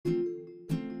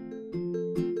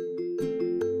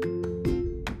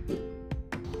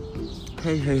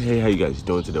Hey, how you guys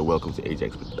doing today? Welcome to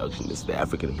Ajax Production. This is the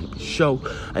African Hippie Show.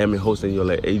 I am your host and your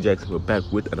Ajax. We're back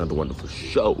with another wonderful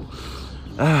show.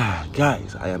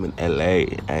 Guys, I am in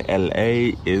LA, and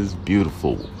LA is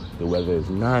beautiful. The weather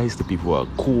is nice, the people are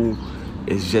cool.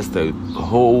 It's just a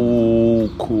whole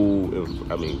cool,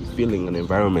 feeling and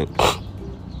environment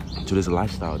to this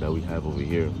lifestyle that we have over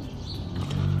here.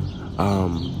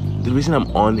 The reason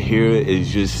I'm on here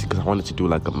is just because I wanted to do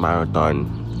like a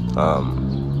marathon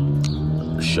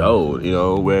show,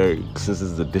 where since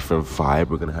it's a different vibe,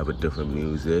 we're gonna have a different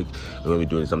music. We're gonna be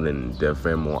doing something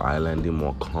different, more islandy,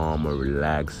 more calm, more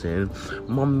relaxing,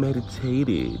 more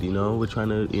meditated. We're trying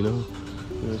to,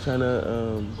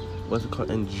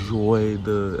 enjoy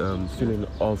the feeling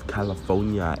of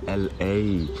California,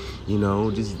 LA.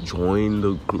 Just join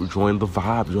the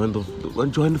vibe,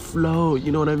 join the flow.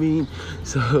 You know what I mean?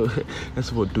 So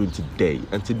that's what we're doing today.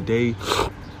 And today,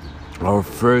 our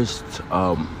first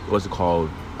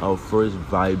our first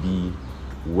vibey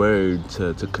word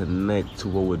to connect to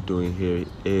what we're doing here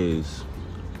is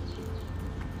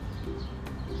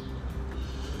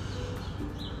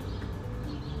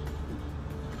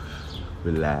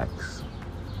relax.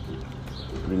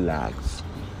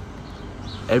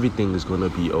 Everything is gonna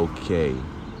be okay.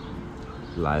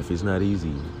 Life is not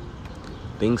easy.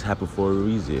 Things happen for a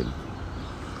reason.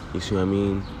 You see what I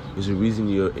mean? There's a reason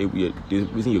you're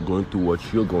going through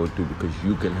what you're going through, because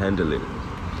you can handle it.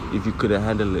 If you couldn't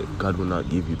handle it, God will not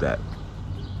give you that.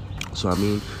 So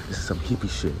this is some hippie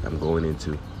shit I'm going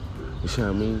into. You see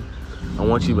what I mean? I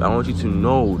want you to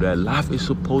know that life is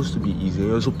supposed to be easy.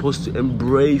 You're supposed to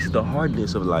embrace the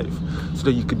hardness of life so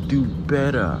that you could do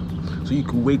better. So you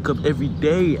can wake up every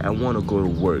day and want to go to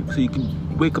work. So you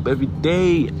can wake up every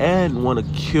day and want to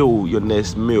kill your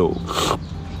next meal.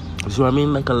 So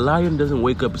like a lion doesn't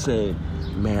wake up saying,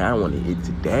 man, I don't want to hit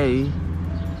today.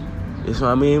 You know what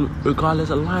I mean? Regardless,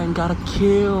 a lion gotta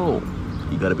kill.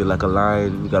 You gotta be like a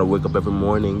lion. You gotta wake up every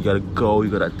morning. You gotta go.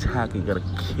 You gotta attack. You gotta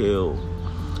kill.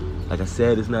 Like I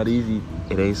said, it's not easy.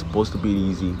 It ain't supposed to be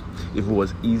easy. If it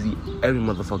was easy, every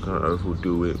motherfucker on earth would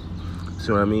do it.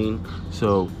 See what I mean?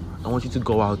 So I want you to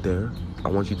go out there. I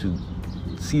want you to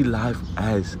see life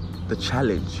as the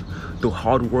challenge, the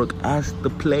hard work as the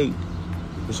play.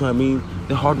 You know what I mean?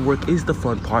 The hard work is the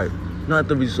fun part, not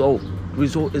the result. The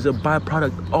result is a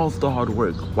byproduct of the hard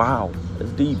work. Wow.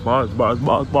 That's deep. Bars. I'm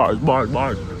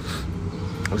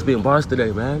spitting bars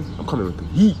today, man. I'm coming with the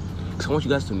heat. Because I want you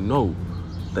guys to know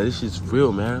that this shit's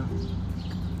real, man.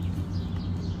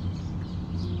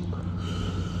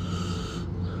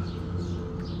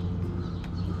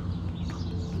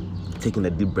 Taking a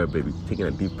deep breath, baby. Taking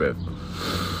a deep breath.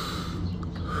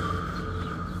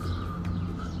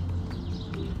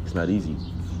 It's not easy.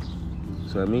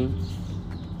 So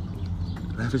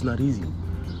life is not easy.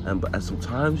 But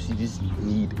sometimes you just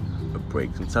need a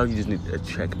break. Sometimes you just need a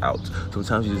check out.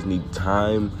 Sometimes you just need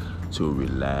time to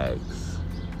relax.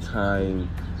 Time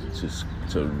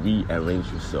to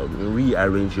rearrange yourself.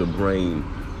 Rearrange your brain.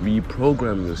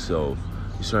 Reprogram yourself.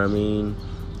 You see what I mean?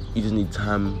 You just need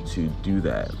time to do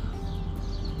that.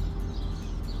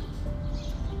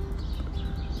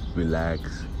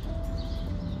 Relax.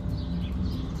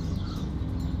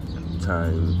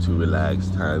 Time to relax,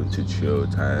 time to chill,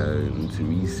 time to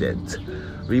reset,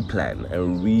 replan,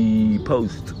 and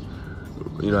repost.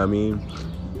 You know what I mean?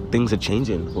 Things are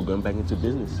changing. We're going back into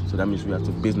business. So that means we have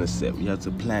to business set. We have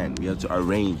to plan. We have to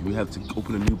arrange. We have to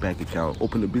open a new bank account,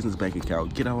 open a business bank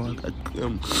account, get our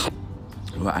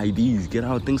IDs, get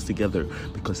our things together,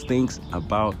 because things are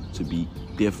about to be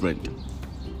different.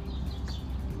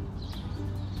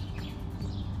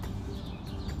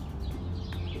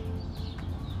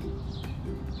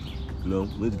 We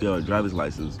need to get our driver's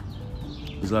license.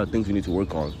 There's a lot of things we need to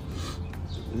work on.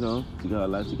 To get our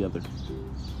life together.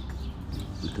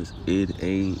 Because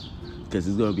it's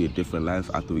gonna be a different life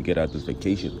after we get out this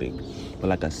vacation thing. But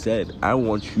like I said, I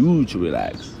want you to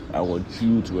relax. I want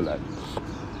you to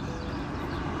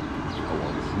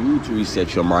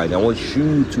reset your mind. I want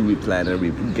you to replan and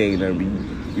regain and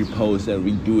repost and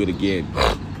redo it again.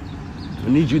 I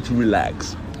need you to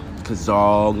relax. Because it's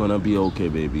all gonna be okay,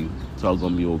 baby. It's all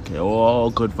gonna be okay. All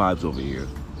good vibes over here.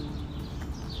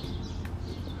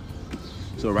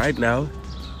 So right now,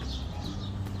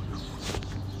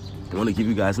 I want to give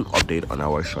you guys an update on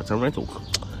our short-term rental.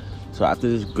 So after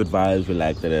this good vibes,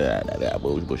 relax,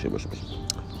 bullshit.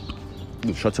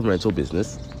 With short-term rental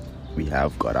business, we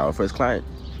have got our first client.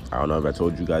 I don't know if I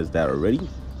told you guys that already.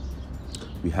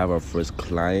 We have our first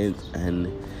client,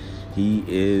 and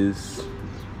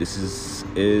this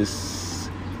is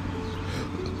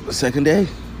the second day.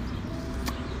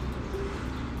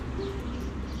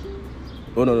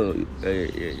 Oh no.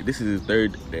 This is the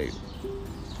third day.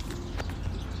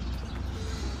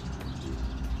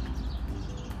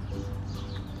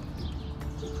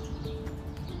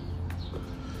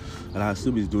 And I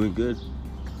assume he's doing good.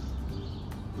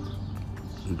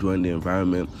 Enjoying the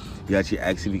environment. He actually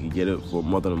asked if he could get it for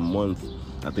more than a month.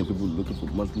 I think people are looking for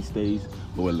monthly stays,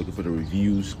 but we're looking for the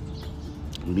reviews.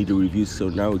 We need the reviews, so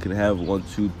now we can have 1,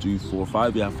 2, 3, 4,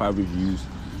 5. We have 5 reviews.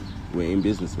 We're in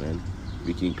business, man.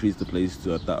 We can increase the place to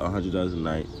 $100 a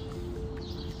night.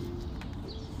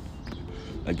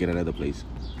 I get another place.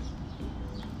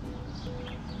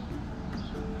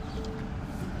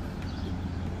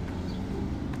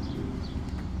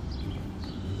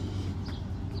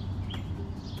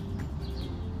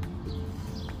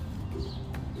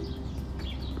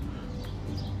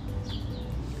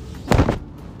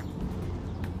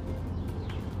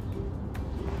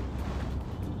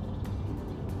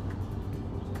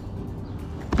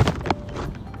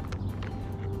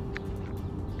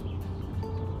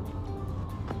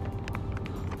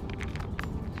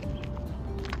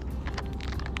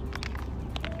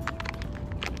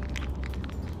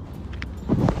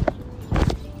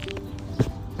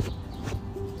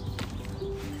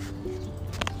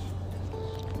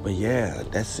 But yeah,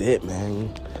 that's it,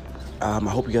 man. I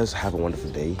hope you guys have a wonderful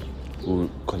day. We'll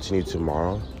continue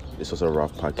tomorrow. This was a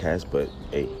rough podcast, but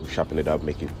hey, we're chopping it up,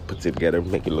 put it together,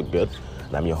 make it look good.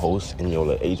 And I'm your host,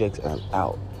 Eniola Ajax, and I'm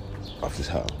out of this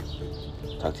hell.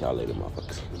 Talk to y'all later,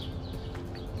 motherfuckers.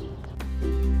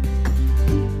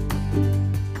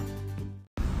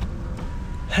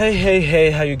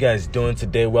 Hey, how you guys doing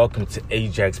today? Welcome to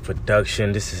Ajax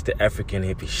Production. This is the African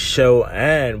Hippie Show,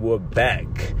 and we're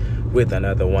back with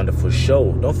another wonderful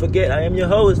show. Don't forget, I am your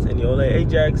host, Eniola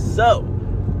Ajax. So,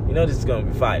 you know this is gonna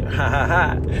be fire.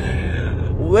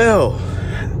 Well,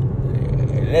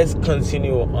 let's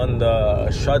continue on the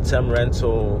short-term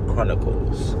rental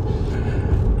chronicles.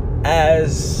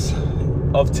 As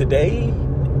of today,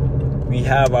 we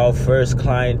have our first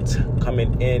client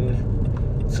coming in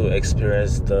to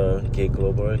experience the Gay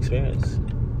Global experience.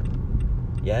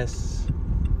 Yes,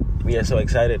 we are so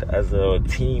excited as a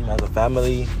team, as a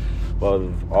family.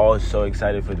 We're all so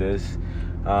excited for this.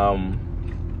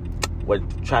 We're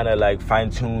trying to fine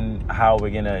tune how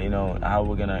we're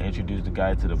gonna introduce the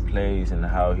guy to the place and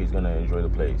how he's gonna enjoy the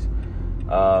place.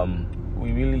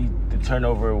 The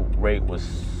turnover rate was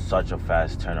such a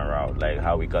fast turnaround. Like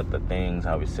how we got the things,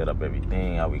 how we set up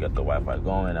everything, how we got the Wi-Fi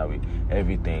going,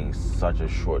 everything's such a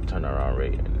short turnaround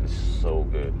rate, and it's so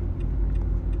good.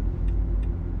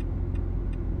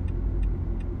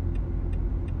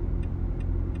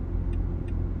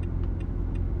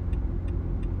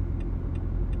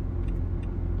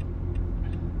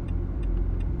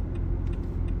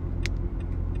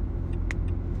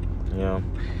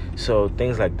 So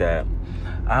things like that.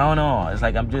 I don't know. It's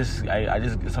like I just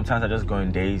sometimes I just go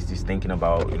in days just thinking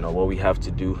about what we have to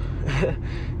do,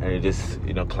 and it just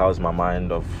clouds my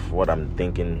mind of what I'm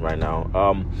thinking right now,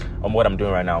 on what I'm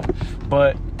doing right now.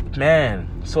 But man,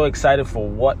 so excited for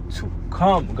what to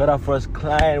come. Got our first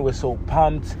client. We're so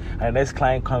pumped, and this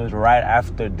client comes right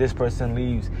after this person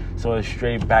leaves, so it's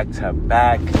straight back to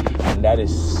back, and that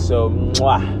is so in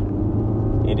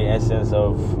the essence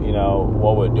of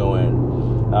what we're doing.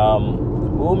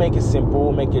 We'll make it simple,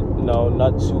 we'll make it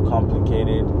not too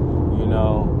complicated, and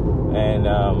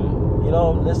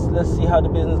let's see how the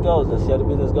business goes.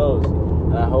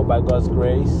 And I hope by God's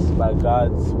grace, by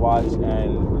God's watch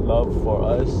and love for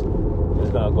us,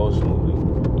 it's gonna go smoothly.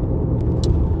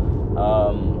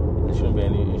 There shouldn't be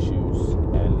any issues,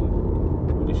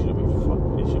 and there shouldn't be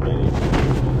any issues.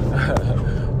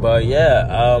 But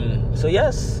yeah, so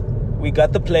yes, we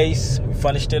got the place, we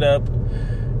finished it up,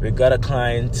 we got a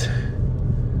client.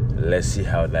 Let's see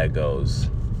how that goes.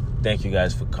 Thank you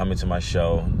guys for coming to my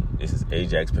show. This is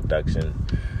Ajax Production.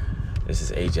 This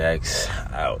is Ajax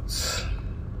out.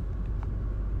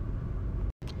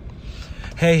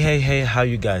 Hey, how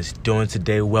you guys doing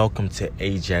today? Welcome to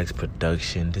Ajax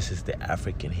Production. This is the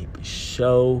African Hippie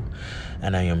Show,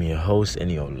 and I am your host,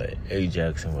 Eniola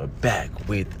Ajax, and we're back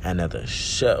with another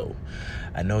show.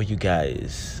 I know you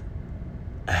guys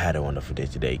had a wonderful day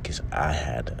today, because I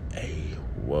had a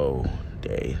whoa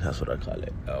day. That's what I call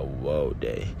it, a whoa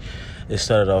day. It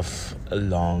started off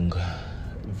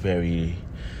very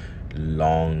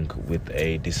long, with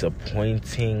a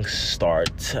disappointing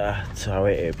start to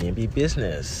our Airbnb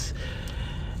business.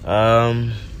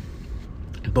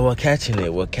 But we're catching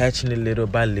it little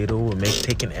by little. We're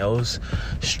taking L's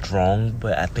strong,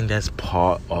 but I think that's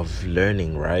part of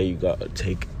learning, right? You gotta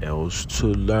take L's to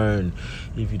learn.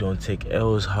 If you don't take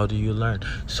L's, how do you learn?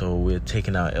 So we're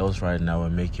taking our L's right now. We're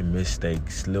making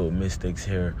mistakes, little mistakes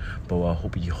here, but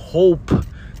we hope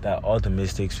that all the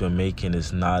mistakes we're making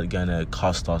is not gonna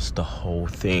cost us the whole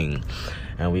thing,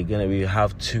 and we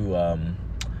have to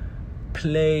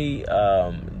play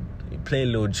a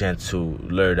little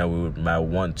gentler than we might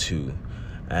want to.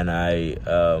 And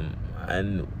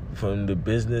and from the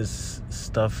business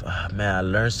stuff, man, I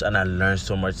learned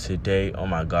so much today. Oh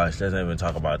my gosh, let's not even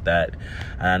talk about that.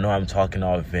 And I know I'm talking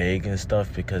all vague and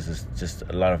stuff because it's just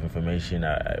a lot of information.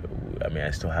 I mean,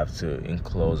 I still have to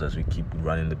enclose as we keep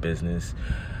running the business,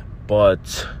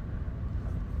 but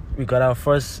we got our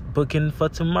first booking for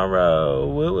tomorrow.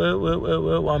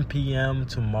 1 p.m.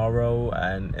 tomorrow,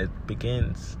 and it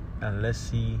begins. And let's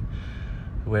see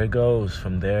where it goes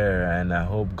from there. And I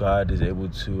hope God is able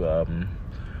to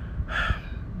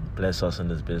bless us in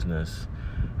this business,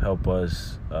 help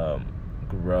us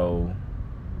grow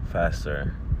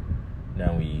faster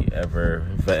than we ever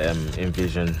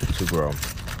envisioned to grow.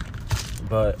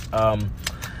 But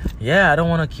yeah, I don't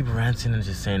want to keep ranting and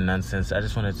just saying nonsense. I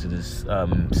just wanted to just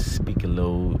speak a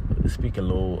little speak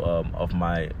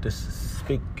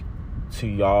to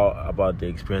y'all about the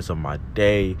experience of my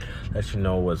day, let you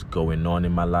know what's going on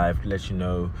in my life, let you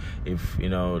know what's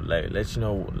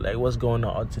going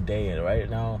on today. And right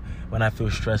now, when I feel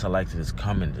stressed, I like to just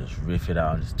come and just riff it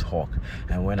out and just talk.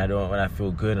 And when I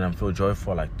feel good and I feel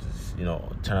joyful, I like to just,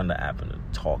 turn on the app and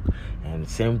talk. And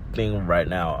same thing right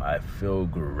now, I feel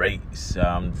great, so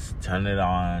I'm just turning it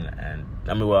on. And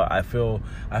I feel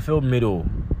middle,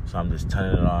 so I'm just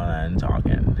turning it on and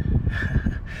talking.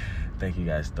 Thank you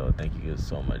guys, though. Thank you guys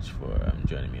so much for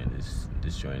joining me on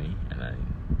this journey, and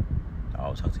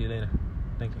I'll talk to you later.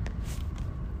 Thank you.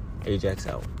 Ajax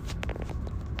out.